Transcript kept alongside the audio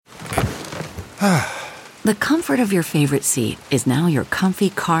The comfort of your favorite seat is now your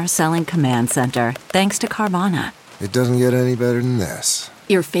comfy car selling command center, thanks to Carvana. It doesn't get any better than this.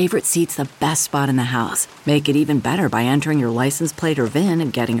 Your favorite seat's the best spot in the house. Make it even better by entering your license plate or VIN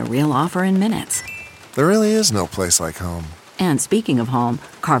and getting a real offer in minutes. There really is no place like home. And speaking of home,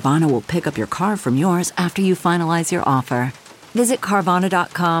 Carvana will pick up your car from yours after you finalize your offer. Visit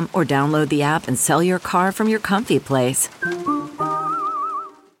Carvana.com or download the app and sell your car from your comfy place.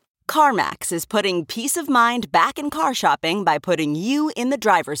 CarMax is putting peace of mind back in car shopping by putting you in the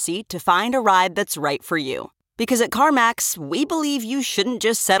driver's seat to find a ride that's right for you. Because at CarMax, we believe you shouldn't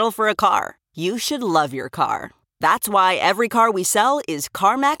just settle for a car. You should love your car. That's why every car we sell is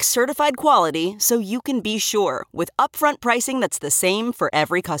CarMax certified quality, so you can be sure with upfront pricing that's the same for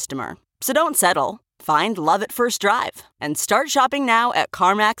every customer. So don't settle. Find love at first drive and start shopping now at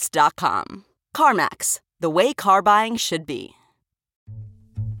CarMax.com. CarMax, the way car buying should be.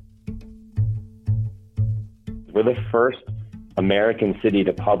 We're the first American city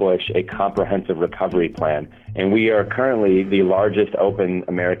to publish a comprehensive recovery plan, and we are currently the largest open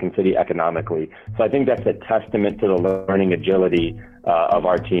American city economically. So I think that's a testament to the learning agility of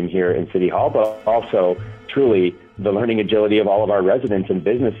our team here in City Hall, but also truly the learning agility of all of our residents and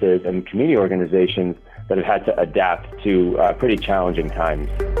businesses and community organizations that have had to adapt to pretty challenging times.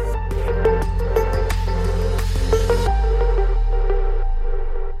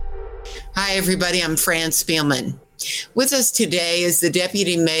 Hi, everybody. I'm Fran Spielman. With us today is the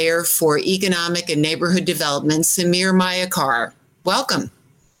Deputy Mayor for Economic and Neighborhood Development, Samir Mayekar. Welcome.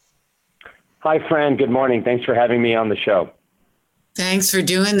 Hi, Fran. Good morning. Thanks for having me on the show. Thanks for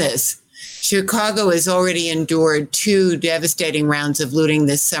doing this. Chicago has already endured 2 devastating rounds of looting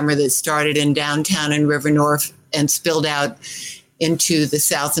this summer that started in downtown and River North and spilled out into the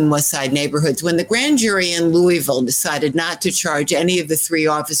South and West Side neighborhoods. When the grand jury in Louisville decided not to charge any of the 3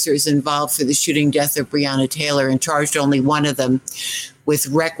 officers involved for the shooting death of Breonna Taylor and charged only one of them with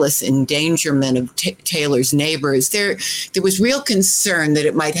reckless endangerment of Taylor's neighbors, there was real concern that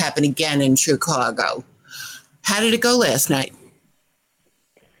it might happen again in Chicago. How did it go last night?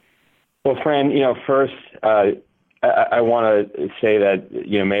 Well, Fran, first, I want to say that,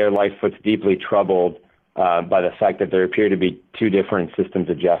 Mayor Lightfoot's deeply troubled by the fact that there appear to be 2 different systems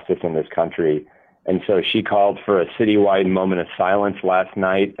of justice in this country. And so she called for a citywide moment of silence last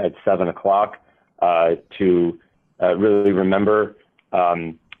night at 7:00 to really remember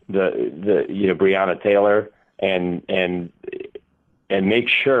Breonna Taylor and make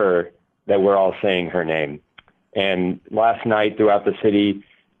sure that we're all saying her name. And last night throughout the city,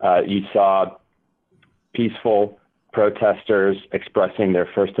 you saw peaceful protesters expressing their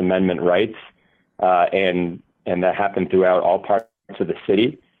First Amendment rights. And that happened throughout all parts of the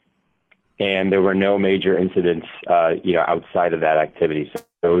city, and there were no major incidents, outside of that activity. So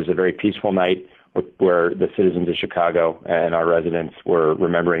it was a very peaceful night where the citizens of Chicago and our residents were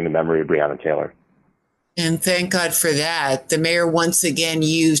remembering the memory of Breonna Taylor. And thank God for that. The mayor once again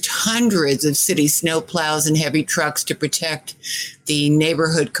used hundreds of city snowplows and heavy trucks to protect the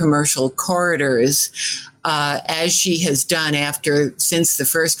neighborhood commercial corridors. As she has done since the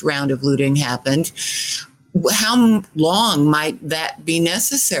first round of looting happened. How long might that be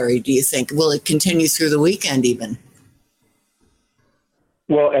necessary, do you think? Will it continue through the weekend even?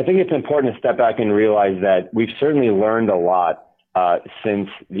 Well, I think it's important to step back and realize that we've certainly learned a lot since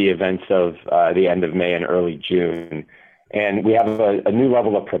the events of the end of May and early June. And we have a new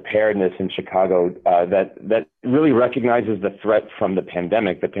level of preparedness in Chicago that really recognizes the threat from the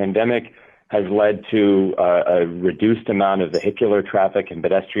pandemic. The pandemic has led to a reduced amount of vehicular traffic and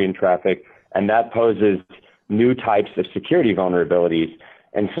pedestrian traffic, and that poses new types of security vulnerabilities.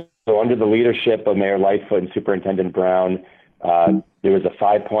 And so under the leadership of Mayor Lightfoot and Superintendent Brown, there was a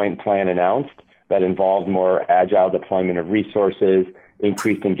 5-point plan announced that involved more agile deployment of resources,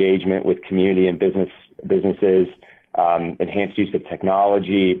 increased engagement with community and businesses, enhanced use of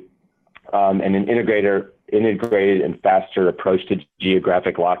technology, and an integrated and faster approach to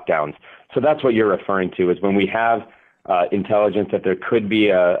geographic lockdowns. So that's what you're referring to, is when we have intelligence that there could be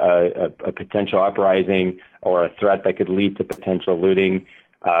a potential uprising or a threat that could lead to potential looting,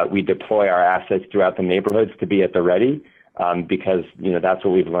 we deploy our assets throughout the neighborhoods to be at the ready, because that's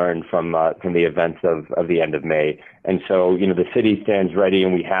what we've learned from the events of the end of May. And so the city stands ready,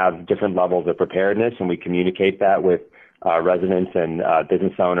 and we have different levels of preparedness, and we communicate that with residents and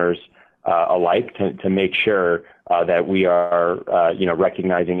business owners alike to make sure that we are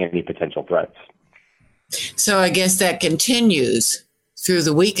recognizing any potential threats. So I guess that continues through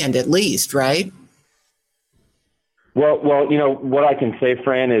the weekend at least, right? Well, what I can say,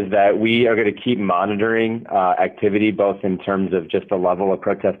 Fran, is that we are going to keep monitoring activity, both in terms of just the level of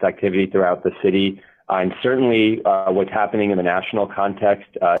protest activity throughout the city, and certainly what's happening in the national context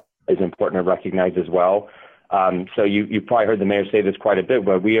is important to recognize as well. So you probably heard the mayor say this quite a bit,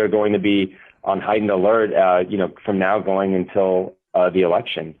 but we are going to be on heightened alert, from now going until the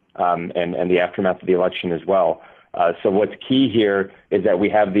election and the aftermath of the election as well. So what's key here is that we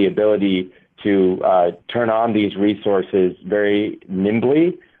have the ability to turn on these resources very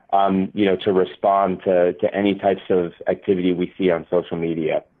nimbly, to respond to any types of activity we see on social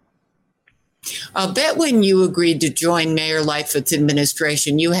media. I'll bet when you agreed to join Mayor Lightfoot's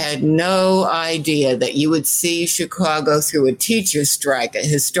administration, you had no idea that you would see Chicago through a teacher strike, a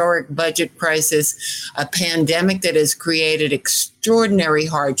historic budget crisis, a pandemic that has created extraordinary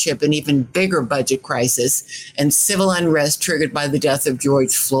hardship, an even bigger budget crisis, and civil unrest triggered by the death of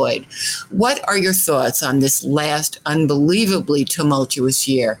George Floyd. What are your thoughts on this last unbelievably tumultuous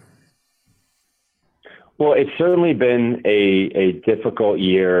year? Well, it's certainly been a difficult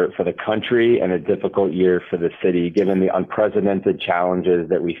year for the country and a difficult year for the city, given the unprecedented challenges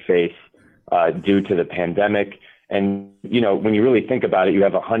that we face due to the pandemic. And, when you really think about it, you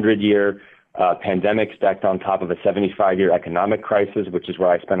have a 100-year pandemic stacked on top of a 75-year economic crisis, which is where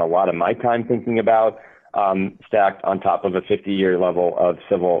I spent a lot of my time thinking about, stacked on top of a 50-year level of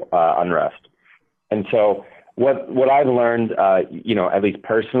civil unrest. And so what I've learned, at least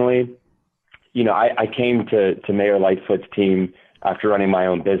personally, I came to Mayor Lightfoot's team after running my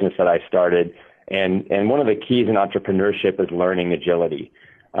own business that I started. And one of the keys in entrepreneurship is learning agility.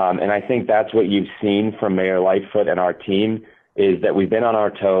 And I think that's what you've seen from Mayor Lightfoot and our team, is that we've been on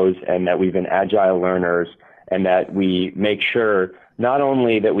our toes and that we've been agile learners, and that we make sure not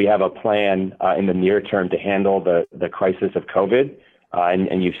only that we have a plan in the near term to handle the crisis of COVID,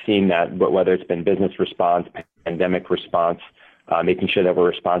 and you've seen that, but whether it's been business response, pandemic response, making sure that we're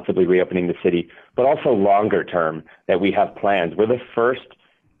responsibly reopening the city, but also longer term, that we have plans. We're the first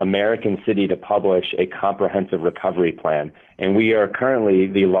American city to publish a comprehensive recovery plan, and we are currently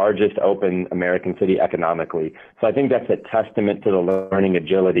the largest open American city economically. So I think that's a testament to the learning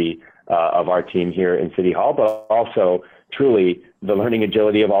agility of our team here in City Hall, but also truly the learning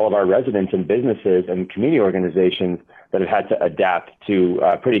agility of all of our residents and businesses and community organizations that have had to adapt to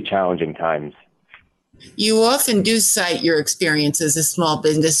pretty challenging times. You often do cite your experience as a small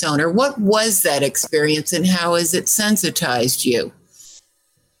business owner. What was that experience and how has it sensitized you?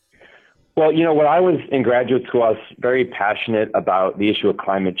 Well, when I was in graduate school, I was very passionate about the issue of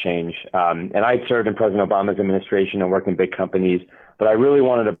climate change. And I served in President Obama's administration and worked in big companies, but I really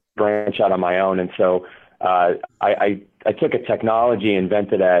wanted to branch out on my own. And so I took a technology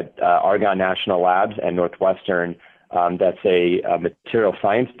invented at Argonne National Labs and Northwestern that's a material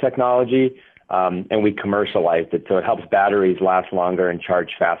science technology. And we commercialized it. So it helps batteries last longer and charge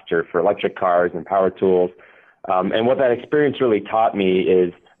faster for electric cars and power tools. And what that experience really taught me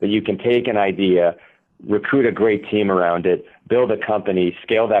is that you can take an idea, recruit a great team around it, build a company,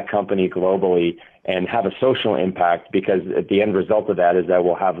 scale that company globally, and have a social impact, because at the end result of that is that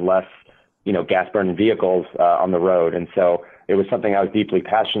we'll have less, gas burning vehicles on the road. And so it was something I was deeply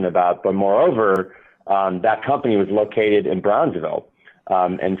passionate about. But moreover, that company was located in Brownsville.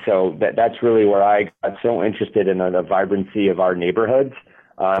 And so that's really where I got so interested in the vibrancy of our neighborhoods.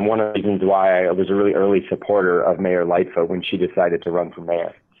 And one of the reasons why I was a really early supporter of Mayor Lightfoot when she decided to run for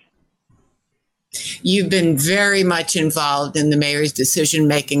mayor. You've been very much involved in the mayor's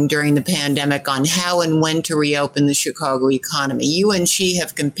decision-making during the pandemic on how and when to reopen the Chicago economy. You and she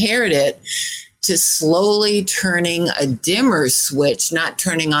have compared it to slowly turning a dimmer switch, not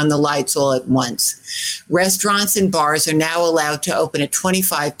turning on the lights all at once. Restaurants and bars are now allowed to open at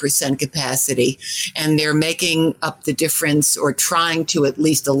 25% capacity, and they're making up the difference, or trying to at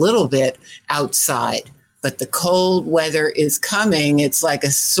least a little bit, outside. But the cold weather is coming. It's like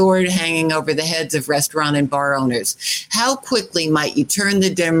a sword hanging over the heads of restaurant and bar owners. How quickly might you turn the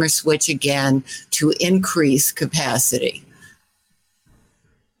dimmer switch again to increase capacity?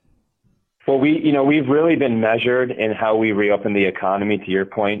 Well, we've really been measured in how we reopen the economy, to your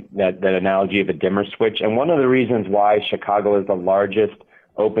point, that analogy of a dimmer switch. And one of the reasons why Chicago is the largest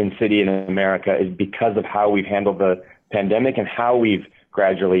open city in America is because of how we've handled the pandemic and how we've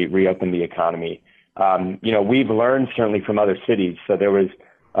gradually reopened the economy. We've learned certainly from other cities. So there was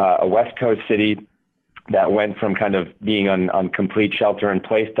a West Coast city that went from kind of being on complete shelter in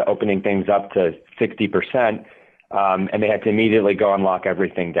place to opening things up to 60%. And they had to immediately go and lock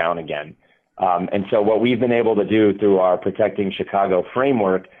everything down again. And so what we've been able to do through our Protecting Chicago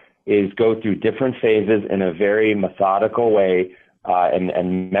framework is go through different phases in a very methodical way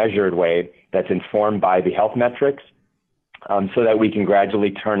and measured way that's informed by the health metrics so that we can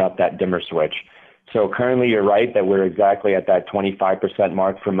gradually turn up that dimmer switch. So currently, you're right that we're exactly at that 25%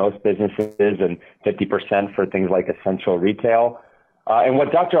 mark for most businesses and 50% for things like essential retail. And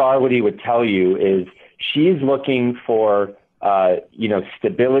what Dr. Arwady would tell you is she's looking for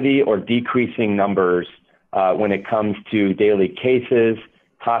stability or decreasing numbers when it comes to daily cases,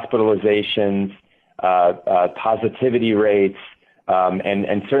 hospitalizations, positivity rates,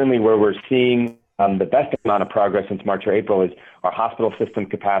 and certainly where we're seeing the best amount of progress since March or April is our hospital system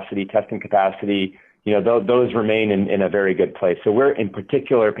capacity, testing capacity. Those remain in a very good place. So we're in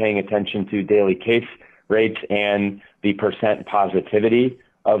particular paying attention to daily case rates and the percent positivity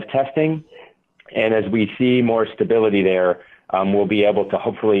of testing. And as we see more stability there, we'll be able to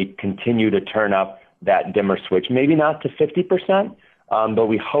hopefully continue to turn up that dimmer switch, maybe not to 50%, but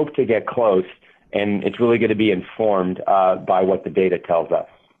we hope to get close. And it's really going to be informed by what the data tells us.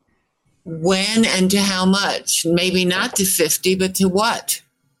 When and to how much? Maybe not to 50, but to what?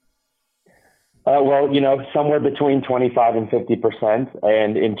 Somewhere between 25 and 50%.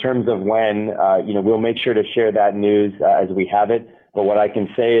 And in terms of when, we'll make sure to share that news as we have it. But what I can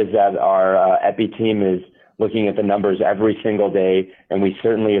say is that our EPI team is looking at the numbers every single day. And we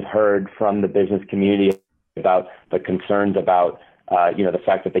certainly have heard from the business community about the concerns about, the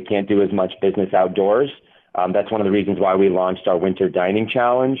fact that they can't do as much business outdoors. That's one of the reasons why we launched our winter dining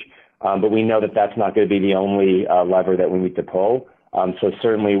challenge. But we know that that's not going to be the only lever that we need to pull. So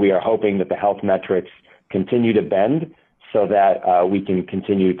certainly we are hoping that the health metrics continue to bend so that we can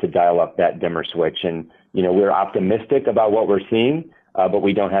continue to dial up that dimmer switch. And, we're optimistic about what we're seeing, but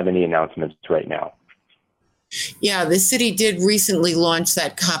we don't have any announcements right now. Yeah, the city did recently launch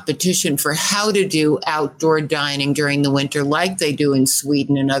that competition for how to do outdoor dining during the winter like they do in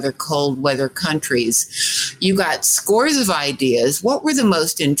Sweden and other cold weather countries. You got scores of ideas. What were the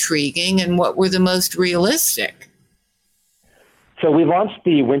most intriguing and what were the most realistic? So we launched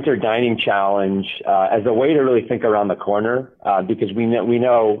the Winter Dining Challenge as a way to really think around the corner because we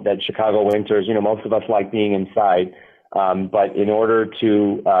know that Chicago winters, most of us like being inside. But in order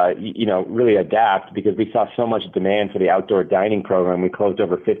to, really adapt, because we saw so much demand for the outdoor dining program, we closed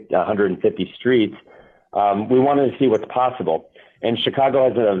over 150 streets. We wanted to see what's possible. And Chicago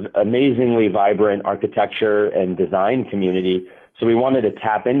has an amazingly vibrant architecture and design community. So we wanted to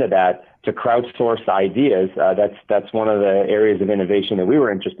tap into that to crowdsource ideas. That's one of the areas of innovation that we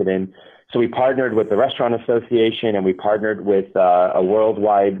were interested in. So we partnered with the Restaurant Association and we partnered with a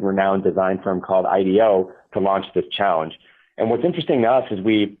worldwide renowned design firm called IDEO to launch this challenge. And what's interesting to us is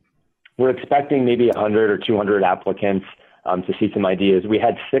we're expecting maybe 100 or 200 applicants to see some ideas. We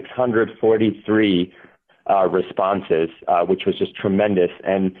had 643 responses, which was just tremendous.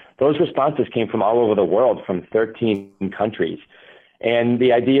 And those responses came from all over the world, from 13 countries. And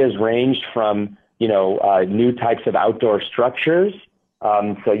the ideas ranged from, new types of outdoor structures.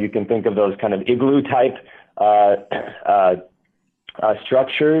 So you can think of those kind of igloo type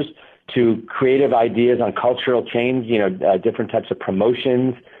structures, to creative ideas on cultural change, different types of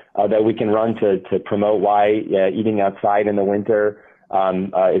promotions that we can run to promote why eating outside in the winter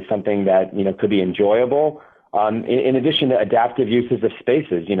is something that, could be enjoyable. In addition to adaptive uses of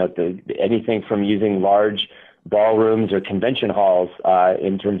spaces, anything from using large ballrooms or convention halls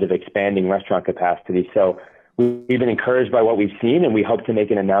in terms of expanding restaurant capacity. So we've been encouraged by what we've seen, and we hope to make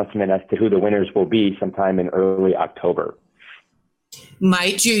an announcement as to who the winners will be sometime in early October.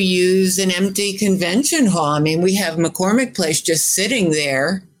 Might you use an empty convention hall? I mean, we have McCormick Place just sitting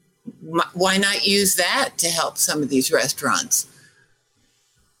there. Why not use that to help some of these restaurants?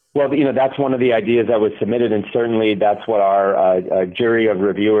 Well, that's one of the ideas that was submitted, and certainly that's what our jury of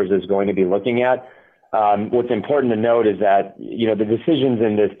reviewers is going to be looking at. What's important to note is that, the decisions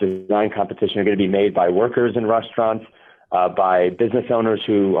in this design competition are going to be made by workers in restaurants, by business owners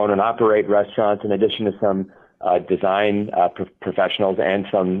who own and operate restaurants, in addition to some design professionals and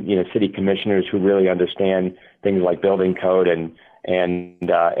some, city commissioners who really understand things like building code and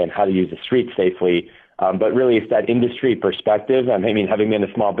how to use the street safely. But really, it's that industry perspective. I mean, having been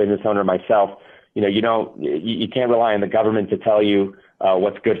a small business owner myself, you can't rely on the government to tell you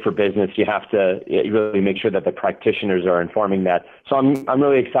what's good for business. You have to really make sure that the practitioners are informing that. So I'm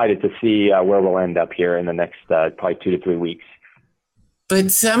really excited to see where we'll end up here in the next probably 2 to 3 weeks. But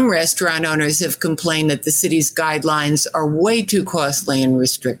some restaurant owners have complained that the city's guidelines are way too costly and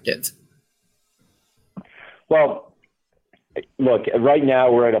restrictive. Well, look, right now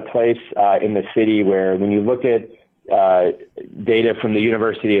we're at a place in the city where when you look at data from the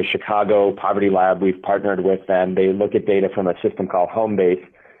University of Chicago Poverty Lab, we've partnered with them. They look at data from a system called Homebase.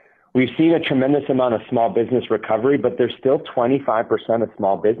 We've seen a tremendous amount of small business recovery, but there's still 25% of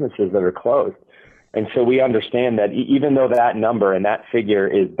small businesses that are closed. And so we understand that even though that number and that figure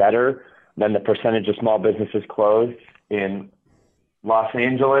is better than the percentage of small businesses closed in Los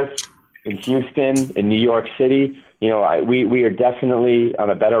Angeles, in Houston, in New York City, we are definitely on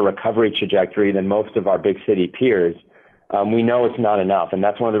a better recovery trajectory than most of our big city peers. We know it's not enough. And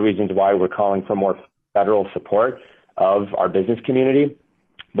that's one of the reasons why we're calling for more federal support of our business community.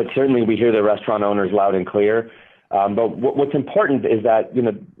 But certainly we hear the restaurant owners loud and clear. But what's important is that,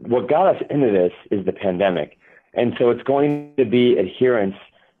 what got us into this is the pandemic. And so it's going to be adherence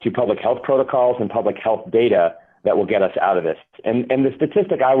to public health protocols and public health data that will get us out of this. And the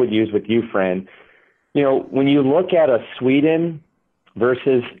statistic I would use with you, Fran, when you look at a Sweden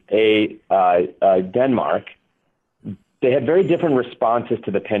versus a Denmark, they had very different responses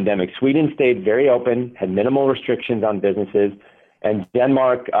to the pandemic. Sweden stayed very open, had minimal restrictions on businesses, and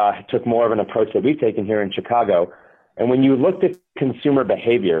Denmark took more of an approach that we've taken here in Chicago. And when you looked at consumer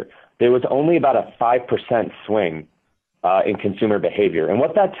behavior, there was only about a 5% swing in consumer behavior. And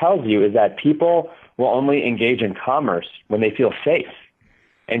what that tells you is that people will only engage in commerce when they feel safe.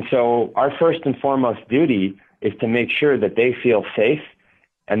 And so our first and foremost duty is to make sure that they feel safe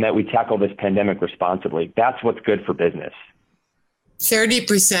and that we tackle this pandemic responsibly. That's what's good for business.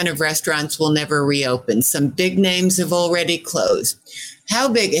 30% of restaurants will never reopen. Some big names have already closed. How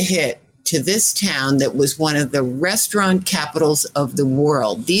big a hit to this town that was one of the restaurant capitals of the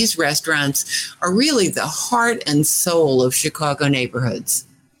world? These restaurants are really the heart and soul of Chicago neighborhoods.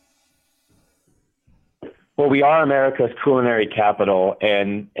 Well, we are America's culinary capital,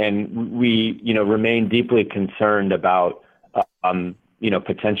 and we remain deeply concerned about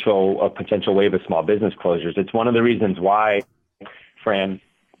potential wave of small business closures. It's one of the reasons why, Fran,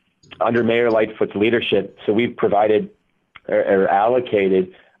 under Mayor Lightfoot's leadership, so we've provided or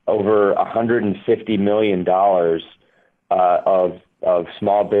allocated over $150 million of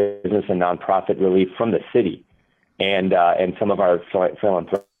small business and nonprofit relief from the city and some of our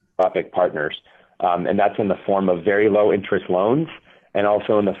philanthropic partners. And that's in the form of very low interest loans and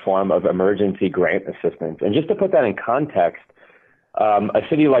also in the form of emergency grant assistance. And just to put that in context, a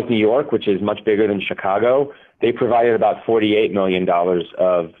city like New York, which is much bigger than Chicago, they provided about $48 million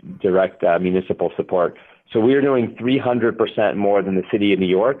of direct municipal support. So we are doing 300% more than the city of New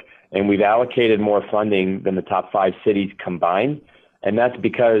York, and we've allocated more funding than the top 5 cities combined. And that's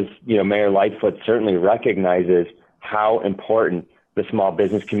because, Mayor Lightfoot certainly recognizes how important the small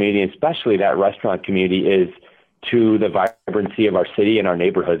business community, especially that restaurant community, is to the vibrancy of our city and our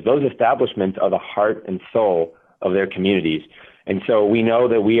neighborhoods. Those establishments are the heart and soul of their communities. And so we know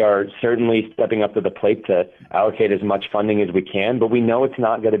that we are certainly stepping up to the plate to allocate as much funding as we can, but we know it's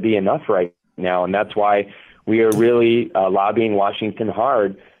not going to be enough right now. And that's why we are really lobbying Washington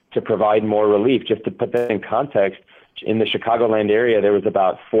hard to provide more relief. Just to put that in context, in the Chicagoland area, there was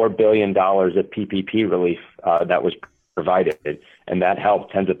about $4 billion of PPP relief that was provided, and that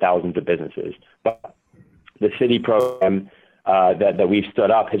helped tens of thousands of businesses. But the city program that we've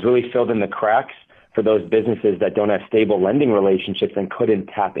stood up has really filled in the cracks for those businesses that don't have stable lending relationships and couldn't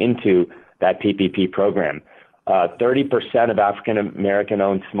tap into that PPP program. 30% of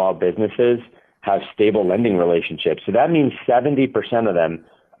African-American-owned small businesses have stable lending relationships. So that means 70% of them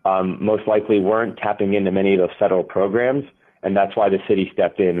most likely weren't tapping into many of those federal programs, and that's why the city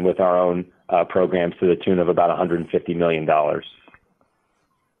stepped in with our own programs to the tune of about $150 million.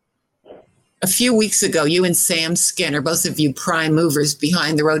 A few weeks ago, you and Sam Skinner, both of you prime movers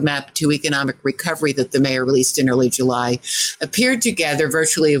behind the roadmap to economic recovery that the mayor released in early July, appeared together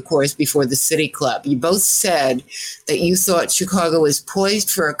virtually, of course, before the City Club. You both said that you thought Chicago was poised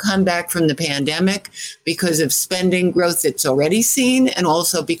for a comeback from the pandemic because of spending growth it's already seen and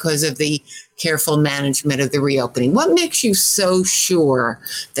also because of the careful management of the reopening. What makes you so sure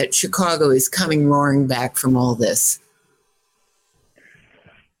that Chicago is coming roaring back from all this?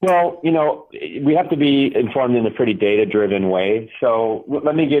 Well, we have to be informed in a pretty data-driven way. So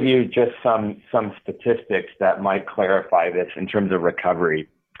let me give you just some statistics that might clarify this in terms of recovery.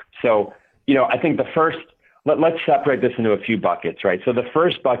 So, I think the first, let's separate this into a few buckets, right? So the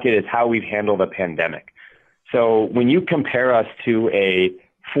first bucket is how we've handled the pandemic. So when you compare us to a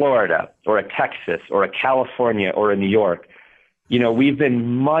Florida or a Texas or a California or a New York, we've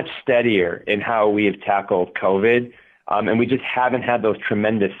been much steadier in how we have tackled COVID. And we just haven't had those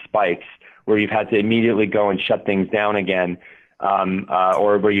tremendous spikes where you've had to immediately go and shut things down again,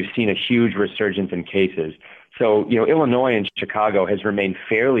 or where you've seen a huge resurgence in cases. So, Illinois and Chicago has remained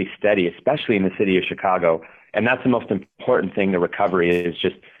fairly steady, especially in the city of Chicago. And that's the most important thing, the recovery, is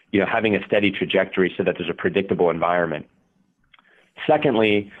just, having a steady trajectory so that there's a predictable environment.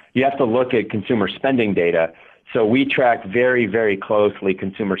 Secondly, you have to look at consumer spending data. So we track very, very closely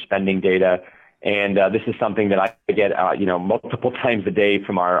consumer spending data. And this is something that I get, multiple times a day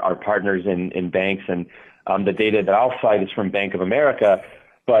from our partners in banks. And the data that I'll cite is from Bank of America,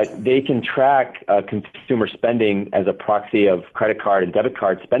 but they can track consumer spending as a proxy of credit card and debit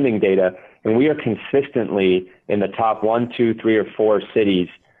card spending data. And we are consistently in the top 1, 2, 3, or 4 cities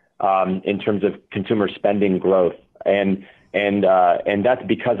in terms of consumer spending growth. And that's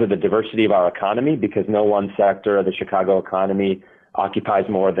because of the diversity of our economy, because no one sector of the Chicago economy occupies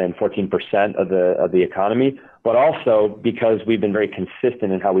more than 14% of the economy, but also because we've been very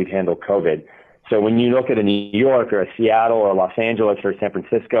consistent in how we've handled COVID. So when you look at a New York or a Seattle or Los Angeles or San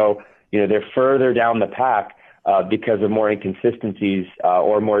Francisco, they're further down the pack because of more inconsistencies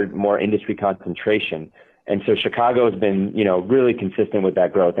or more industry concentration. And so Chicago has been, really consistent with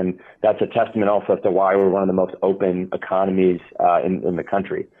that growth. And that's a testament also as to why we're one of the most open economies in the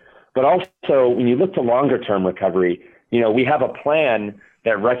country. But also, when you look to longer term recovery, we have a plan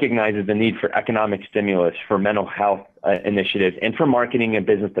that recognizes the need for economic stimulus, for mental health initiatives, and for marketing and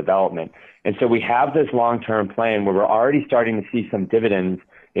business development. And so we have this long-term plan where we're already starting to see some dividends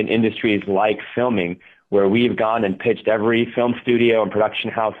in industries like filming, where we've gone and pitched every film studio and production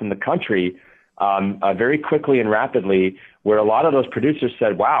house in the country very quickly and rapidly, where a lot of those producers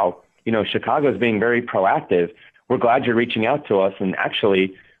said, wow, Chicago's being very proactive. We're glad you're reaching out to us. And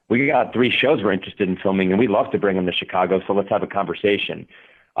actually, we got 3 shows we're interested in filming, and we'd love to bring them to Chicago, so let's have a conversation.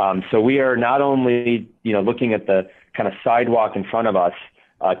 So we are not only, looking at the kind of sidewalk in front of us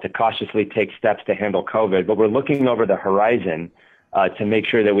to cautiously take steps to handle COVID, but we're looking over the horizon to make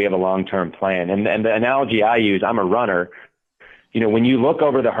sure that we have a long-term plan. And the analogy I use, I'm a runner. When you look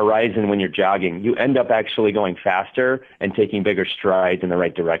over the horizon when you're jogging, you end up actually going faster and taking bigger strides in the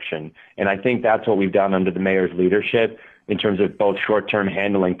right direction. And I think that's what we've done under the mayor's leadership in terms of both short-term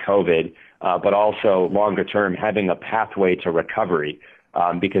handling COVID, but also longer-term having a pathway to recovery,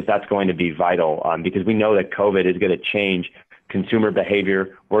 because that's going to be vital, because we know that COVID is going to change consumer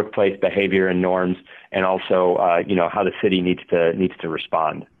behavior, workplace behavior and norms, and also, how the city needs to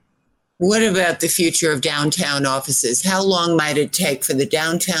respond. What about the future of downtown offices? How long might it take for the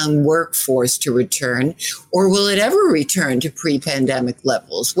downtown workforce to return, or will it ever return to pre-pandemic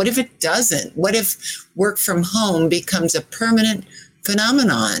levels? What if it doesn't? What if work from home becomes a permanent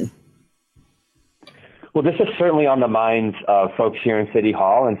phenomenon? Well, this is certainly on the minds of folks here in City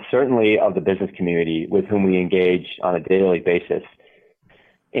Hall and certainly of the business community with whom we engage on a daily basis.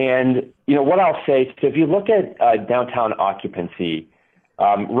 And, what I'll say, so if you look at downtown occupancy,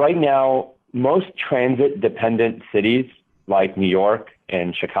 right now, most transit-dependent cities like New York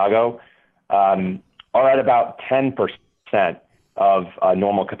and Chicago are at about 10% of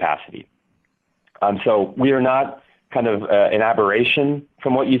normal capacity. So we are not kind of an aberration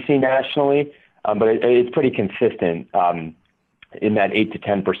from what you see nationally, but it's pretty consistent in that 8 to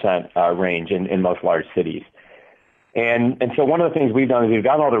 10% range in most large cities. And so one of the things we've done is we've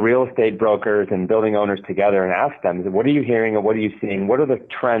gotten all the real estate brokers and building owners together and asked them, what are you hearing and what are you seeing? What are the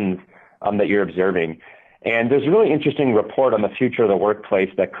trends that you're observing? And there's a really interesting report on the future of the workplace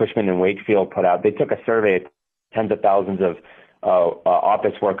that Cushman & Wakefield put out. They took a survey of tens of thousands of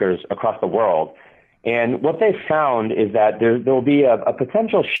office workers across the world. And what they found is that there will be a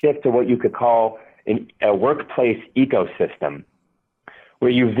potential shift to what you could call a workplace ecosystem, where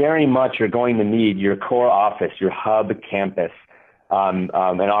you very much are going to need your core office, your hub campus, and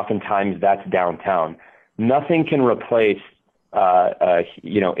oftentimes that's downtown. Nothing can replace,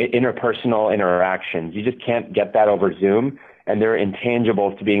 interpersonal interactions. You just can't get that over Zoom, and there are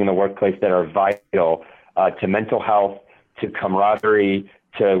intangibles to being in the workplace that are vital to mental health, to camaraderie,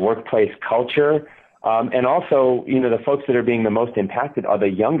 to workplace culture. And also, the folks that are being the most impacted are the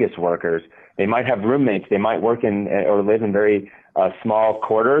youngest workers. They might have roommates. They might work in or live in very small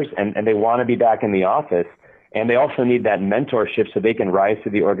quarters, and they want to be back in the office. And they also need that mentorship so they can rise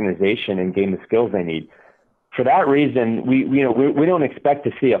through the organization and gain the skills they need. For that reason, we don't expect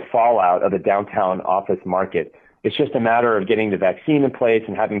to see a fallout of the downtown office market. It's just a matter of getting the vaccine in place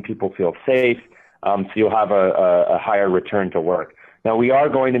and having people feel safe, so you'll have a higher return to work. Now, we are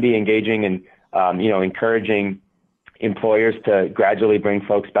going to be engaging and encouraging employers to gradually bring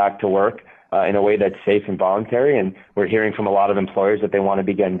folks back to work in a way that's safe and voluntary. And we're hearing from a lot of employers that they want to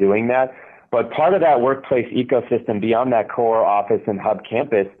begin doing that. But part of that workplace ecosystem beyond that core office and hub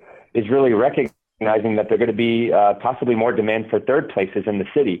campus is really recognizing that there's going to be possibly more demand for third places in the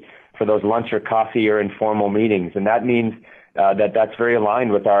city for those lunch or coffee or informal meetings. And that means that's very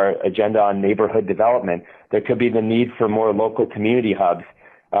aligned with our agenda on neighborhood development. There could be the need for more local community hubs.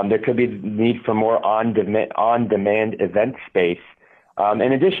 There could be the need for more on-demand event space.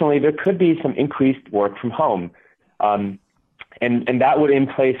 And additionally, there could be some increased work from home. And And that would in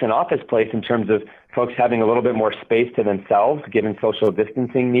place an office place in terms of folks having a little bit more space to themselves, given social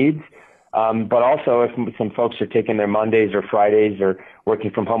distancing needs. But also, if some folks are taking their Mondays or Fridays or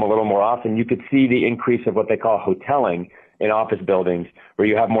working from home a little more often, you could see the increase of what they call hoteling in office buildings, where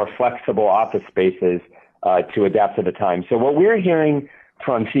you have more flexible office spaces to adapt to the time. So what we're hearing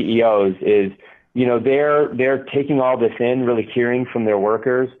from CEOs is, they're taking all this in, really hearing from their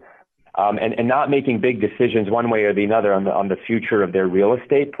workers, and not making big decisions one way or the other on the future of their real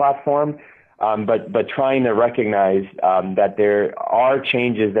estate platform. But trying to recognize that there are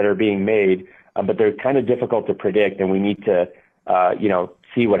changes that are being made, but they're kind of difficult to predict, and we need to,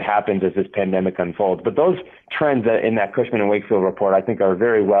 see what happens as this pandemic unfolds. But those trends in that Cushman and Wakefield report, I think, are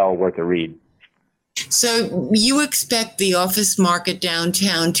very well worth a read. So you expect the office market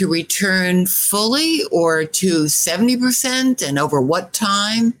downtown to return fully or to 70%, and over what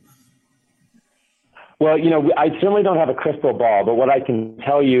time? Well, I certainly don't have a crystal ball, but what I can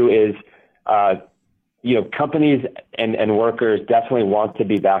tell you is, companies and workers definitely want to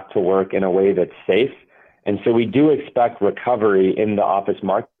be back to work in a way that's safe. And so we do expect recovery in the office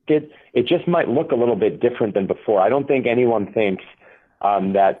market. It just might look a little bit different than before. I don't think anyone thinks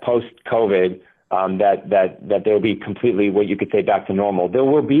that post-COVID that there will be completely what you could say back to normal. There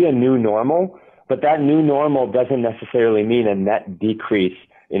will be a new normal, but that new normal doesn't necessarily mean a net decrease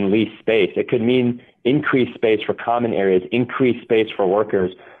in leased space. It could mean increased space for common areas, increased space for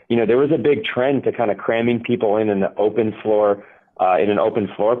workers. There was a big trend to kind of cramming people in an open floor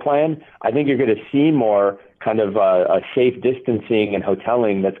plan. I think you're going to see more kind of a safe distancing and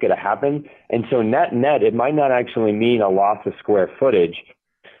hoteling that's going to happen. And so net, it might not actually mean a loss of square footage.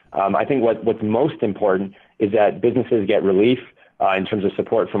 I think what's most important is that businesses get relief in terms of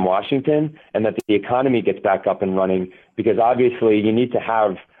support from Washington, and that the economy gets back up and running, because obviously you need to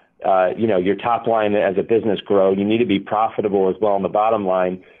have your top line as a business grow. You need to be profitable as well on the bottom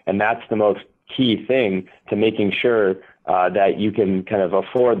line. And that's the most key thing to making sure that you can kind of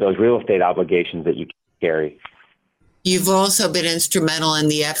afford those real estate obligations that you carry. You've also been instrumental in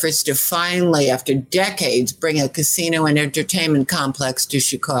the efforts to finally, after decades, bring a casino and entertainment complex to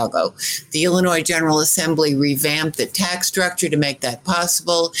Chicago. The Illinois General Assembly revamped the tax structure to make that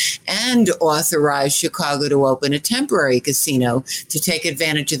possible and authorized Chicago to open a temporary casino to take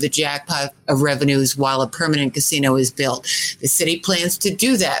advantage of the jackpot of revenues while a permanent casino is built. The city plans to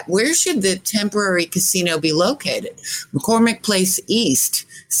do that. Where should the temporary casino be located? McCormick Place East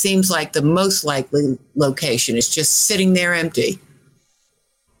seems like the most likely location. It's just sitting there empty.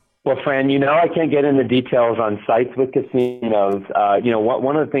 Well, Fran, I can't get into details on sites with casinos.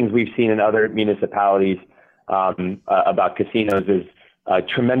 One of the things we've seen in other municipalities about casinos is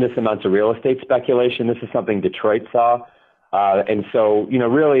tremendous amounts of real estate speculation. This is something Detroit saw. And so,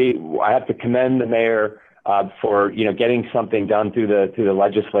 really, I have to commend the mayor for, getting something done through the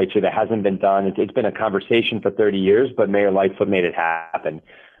legislature that hasn't been done. It's been a conversation for 30 years, but Mayor Lightfoot made it happen.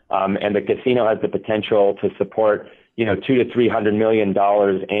 And the casino has the potential to support, $200 to $300 million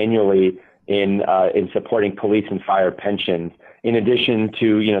annually in supporting police and fire pensions, in addition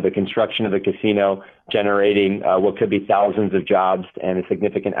to, the construction of the casino generating what could be thousands of jobs and a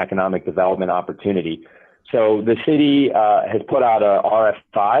significant economic development opportunity. So the city has put out a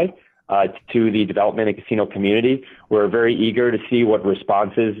RFI to the development and casino community. We're very eager to see what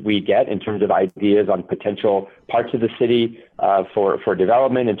responses we get in terms of ideas on potential parts of the city for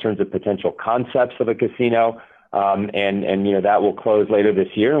development, in terms of potential concepts of a casino. And that will close later this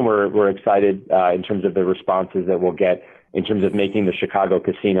year. And we're excited in terms of the responses that we'll get in terms of making the Chicago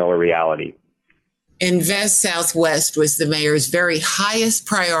casino a reality. Invest Southwest was the mayor's very highest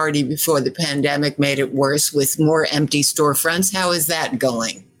priority before the pandemic made it worse with more empty storefronts. How is that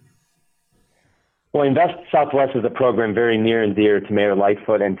going? Well, Invest Southwest is a program very near and dear to Mayor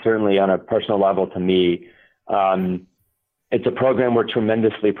Lightfoot, and certainly on a personal level to me. It's a program we're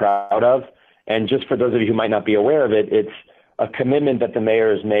tremendously proud of. And just for those of you who might not be aware of it, it's a commitment that the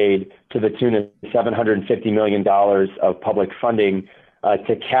mayor has made to the tune of $750 million of public funding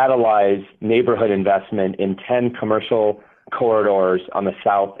to catalyze neighborhood investment in 10 commercial corridors on the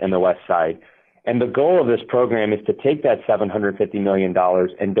south and the west side. And the goal of this program is to take that $750 million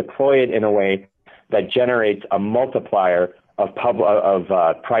and deploy it in a way that generates a multiplier of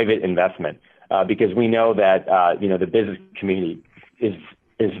private investment, because we know that the business community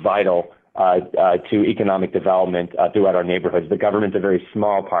is vital to economic development throughout our neighborhoods. The government's a very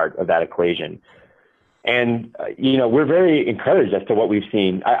small part of that equation. And, we're very encouraged as to what we've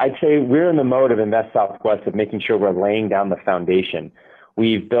seen. I'd say we're in the mode of Invest Southwest of making sure we're laying down the foundation.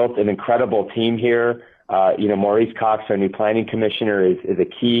 We've built an incredible team here. Maurice Cox, our new planning commissioner, is a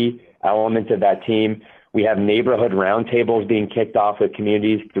key element of that team. We have neighborhood roundtables being kicked off with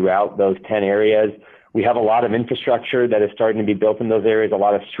communities throughout those 10 areas. We have a lot of infrastructure that is starting to be built in those areas, a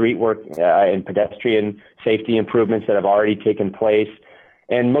lot of street work and pedestrian safety improvements that have already taken place.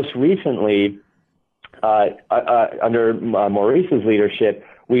 And most recently, under Maurice's leadership,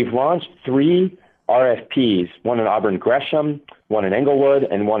 we've launched 3 RFPs, one in Auburn Gresham, one in Englewood,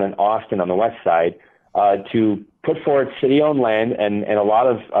 and one in Austin on the west side, to put forward city-owned land and a lot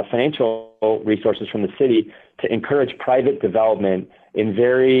of financial resources from the city to encourage private development in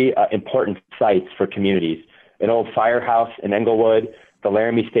very important sites for communities. An old firehouse in Englewood, the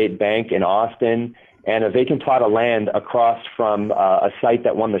Laramie State Bank in Austin, and a vacant plot of land across from a site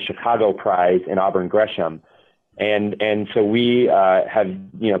that won the Chicago Prize in Auburn Gresham. And so we have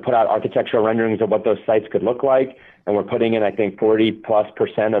put out architectural renderings of what those sites could look like, and we're putting in, I think,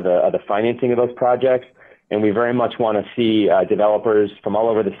 40+% of the financing of those projects. And we very much want to see developers from all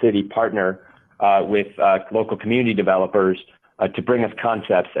over the city partner with local community developers to bring us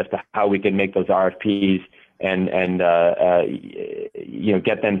concepts as to how we can make those RFPs and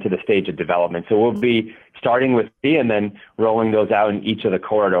get them to the stage of development. So we'll be starting with C and then rolling those out in each of the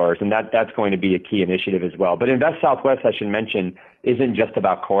corridors, and that's going to be a key initiative as well. But Invest Southwest, I should mention, isn't just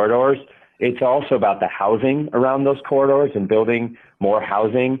about corridors. It's also about the housing around those corridors and building more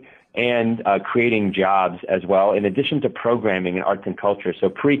housing and creating jobs as well, in addition to programming in arts and culture. So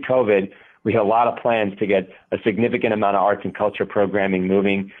pre-COVID, we had a lot of plans to get a significant amount of arts and culture programming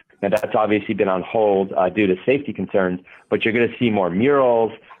moving. Now, that's obviously been on hold due to safety concerns, but you're going to see more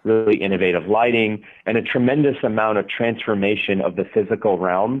murals, really innovative lighting, and a tremendous amount of transformation of the physical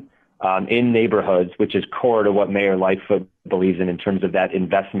realm in neighborhoods, which is core to what Mayor Lightfoot believes in terms of that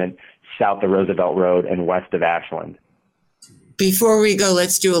investment south of Roosevelt Road and west of Ashland. Before we go,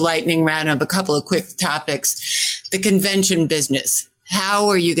 let's do a lightning round of a couple of quick topics. The convention business. How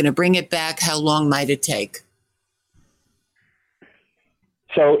are you going to bring it back? How long might it take?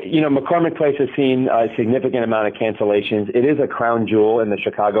 So, McCormick Place has seen a significant amount of cancellations. It is a crown jewel in the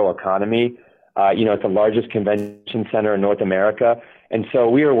Chicago economy. It's the largest convention center in North America. And so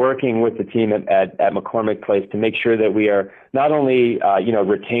we are working with the team at McCormick Place to make sure that we are not only,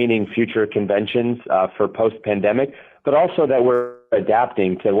 retaining future conventions for post-pandemic, but also that we're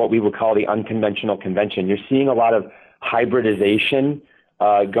adapting to what we would call the unconventional convention. You're seeing a lot of hybridization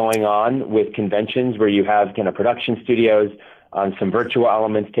going on with conventions where you have kind of production studios, some virtual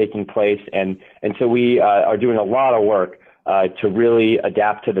elements taking place. And so we are doing a lot of work to really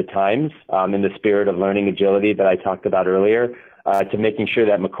adapt to the times in the spirit of learning agility that I talked about earlier, to making sure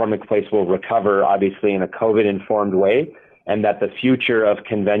that McCormick Place will recover, obviously, in a COVID-informed way, and that the future of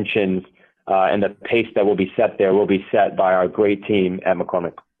conventions and the pace that will be set there will be set by our great team at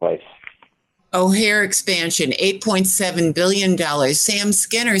McCormick Place. O'Hare expansion, $8.7 billion. Sam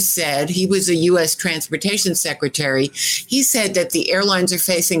Skinner said, he was a U.S. Transportation Secretary. He said that the airlines are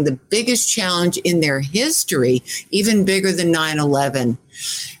facing the biggest challenge in their history, even bigger than 9/11.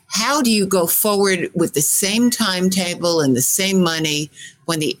 How do you go forward with the same timetable and the same money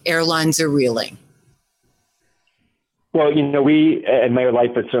when the airlines are reeling? Well, we and Mayor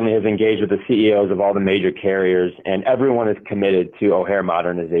Lightfoot certainly has engaged with the CEOs of all the major carriers, and everyone is committed to O'Hare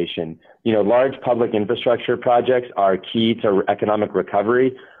modernization. Large public infrastructure projects are key to economic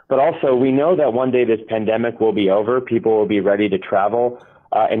recovery, but also we know that one day this pandemic will be over. People will be ready to travel.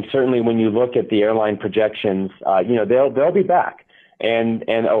 And certainly when you look at the airline projections, they'll be back. And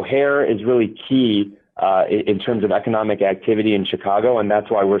O'Hare is really key in terms of economic activity in Chicago, and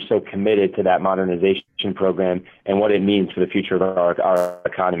that's why we're so committed to that modernization program and what it means for the future of our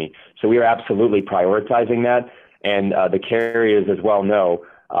economy. So we are absolutely prioritizing that, and the carriers as well know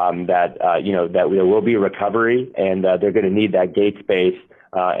that there will be a recovery, and they're going to need that gate space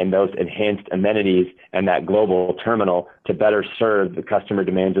and those enhanced amenities and that global terminal to better serve the customer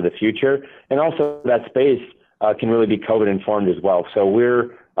demands of the future. And also that space can really be COVID informed as well. So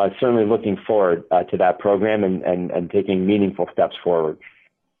we're certainly looking forward to that program and taking meaningful steps forward.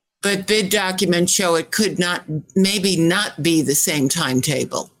 But bid documents show it could maybe not be the same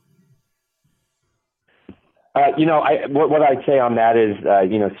timetable. What I'd say on that is,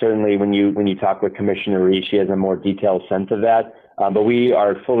 certainly when you talk with Commissioner Reed, she has a more detailed sense of that. But we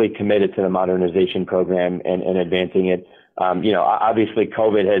are fully committed to the modernization program and advancing it. Obviously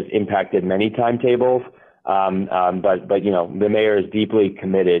COVID has impacted many timetables, but the mayor is deeply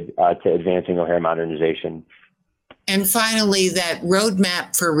committed to advancing O'Hare modernization. And finally, that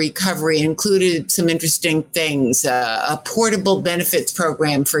roadmap for recovery included some interesting things, a portable benefits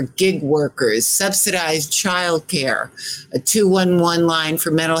program for gig workers, subsidized childcare, a 211 line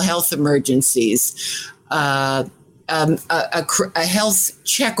for mental health emergencies, a health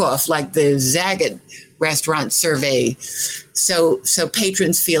checkoff like the Zagat restaurant survey, so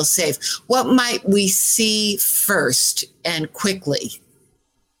patrons feel safe. What might we see first and quickly?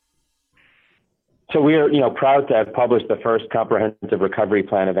 So we are, proud to have published the first comprehensive recovery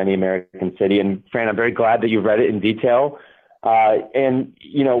plan of any American city. And Fran, I'm very glad that you've read it in detail. And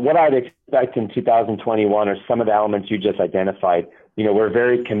what I'd expect in 2021 are some of the elements you just identified. We're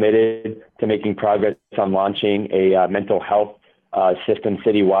very committed to making progress on launching a mental health system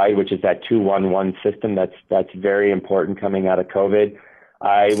citywide, which is that 211 system. That's very important coming out of COVID.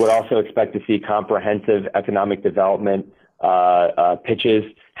 I would also expect to see comprehensive economic development pitches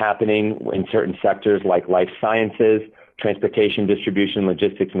happening in certain sectors like life sciences, transportation, distribution,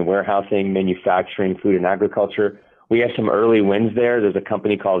 logistics and warehousing, manufacturing, food and agriculture. We have some early wins there. There's a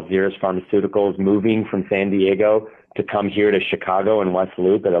company called Xeris Pharmaceuticals moving from San Diego to come here to Chicago and West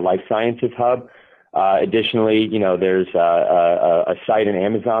Loop at a life sciences hub. Additionally, there's a site in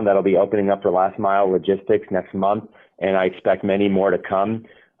Amazon that'll be opening up for last mile logistics next month, and I expect many more to come.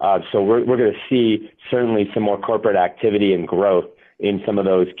 So we're going to see certainly some more corporate activity and growth in some of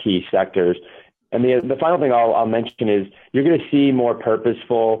those key sectors. And the final thing I'll mention is you're going to see more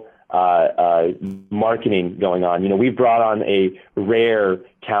purposeful marketing going on. We've brought on a rare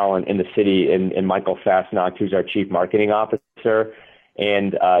talent in the city in Michael Fastnock, who's our chief marketing officer.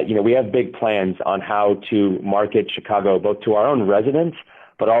 And, we have big plans on how to market Chicago, both to our own residents,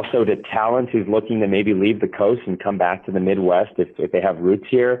 but also to talent who's looking to maybe leave the coast and come back to the Midwest if they have roots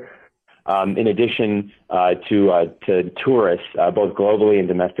here. In addition to tourists, both globally and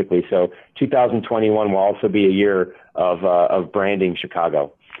domestically. So 2021 will also be a year of branding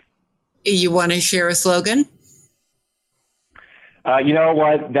Chicago. You want to share a slogan? You know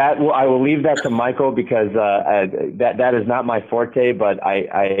what? I will leave that to Michael because that is not my forte. But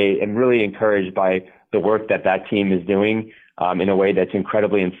I am really encouraged by the work that team is doing in a way that's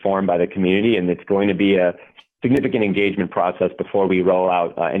incredibly informed by the community, and it's going to be a significant engagement process before we roll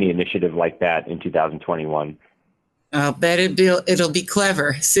out any initiative like that in 2021. I'll bet it'll be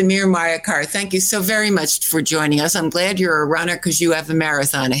clever. Samir Mayekar, thank you so very much for joining us. I'm glad you're a runner because you have a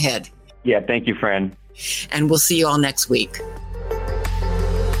marathon ahead. Yeah, thank you, Fran. And we'll see you all next week.